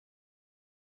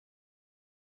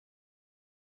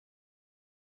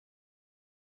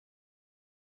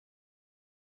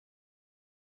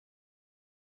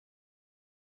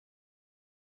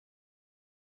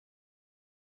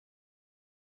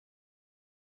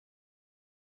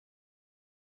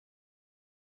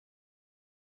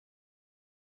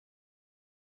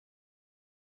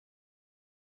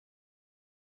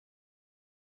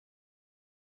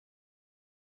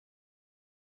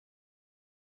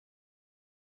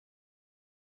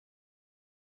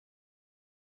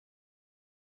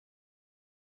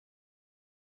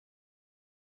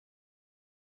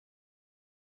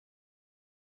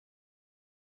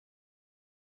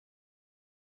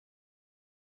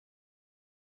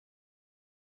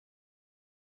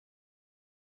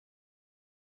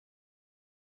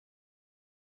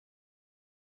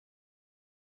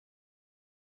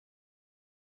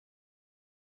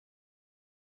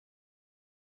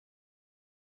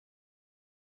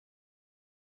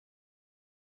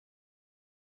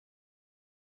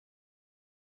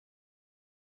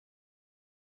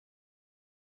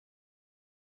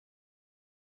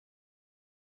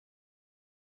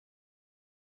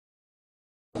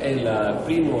È il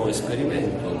primo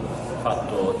esperimento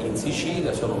fatto in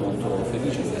Sicilia, sono molto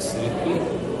felice di essere qui,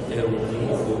 è un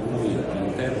luogo in cui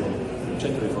all'interno del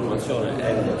centro di formazione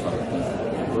ENDO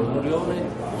BEAUTY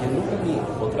gli alunni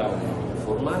potranno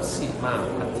formarsi ma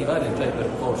attivare già i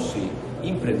percorsi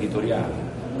imprenditoriali.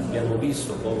 Abbiamo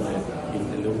visto come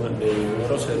le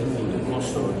numerose alunne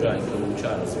possono già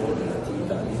incominciare a svolgere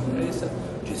l'attività di impresa,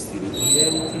 gestire i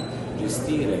clienti,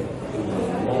 gestire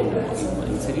il mondo,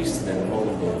 inserirsi nel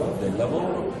mondo del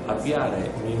lavoro, avviare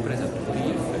un'impresa a tutti gli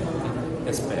effetti,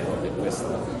 e spero che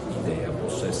questa idea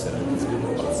possa essere anche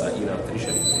sviluppata in altri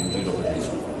centri in giro per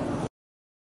l'Italia.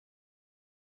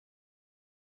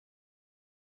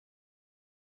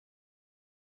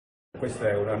 Questa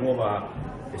è una nuova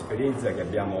esperienza che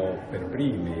abbiamo per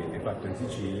primi fatto in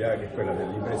Sicilia, che è quella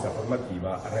dell'impresa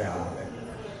formativa reale.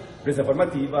 Impresa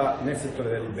formativa nel settore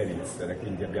del benessere,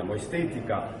 quindi abbiamo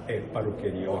estetica e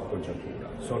parrucchieria o acconciatura.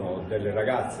 Sono delle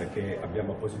ragazze che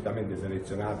abbiamo appositamente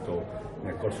selezionato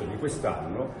nel corso di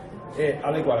quest'anno e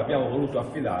alle quali abbiamo voluto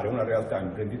affidare una realtà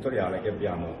imprenditoriale che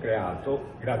abbiamo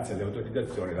creato grazie alle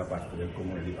autorizzazioni da parte del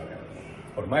Comune di Palermo.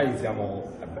 Ormai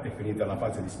è finita la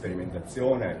fase di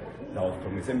sperimentazione da oltre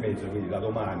un mese e mezzo, quindi da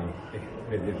domani,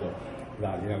 vedendo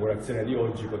l'inaugurazione di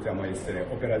oggi, potremo essere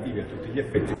operativi a tutti gli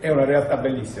effetti. È una realtà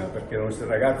bellissima perché le nostre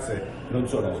ragazze non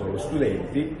sono solo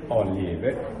studenti o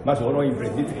allieve, ma sono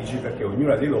imprenditrici, perché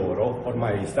ognuna di loro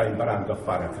ormai sta imparando a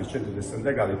fare a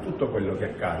 360 gradi tutto quello che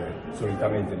accade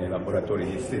solitamente nei laboratori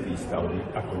di estetista o di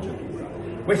acconciatura.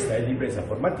 Questa è l'impresa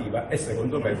formativa e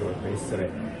secondo me dovrebbe essere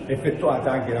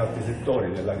effettuata anche in altri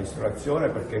settori della ristorazione,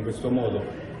 perché in questo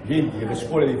modo le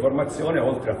scuole di formazione,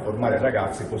 oltre a formare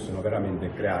ragazzi, possono veramente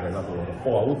creare lavoro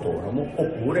o autonomo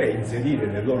oppure inserire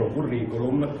nel loro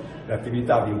curriculum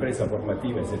l'attività di impresa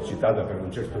formativa esercitata per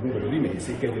un certo numero di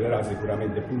mesi, che gli darà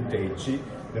sicuramente punteggi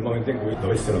nel momento in cui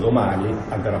dovessero domani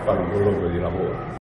andare a fare un colloquio di lavoro.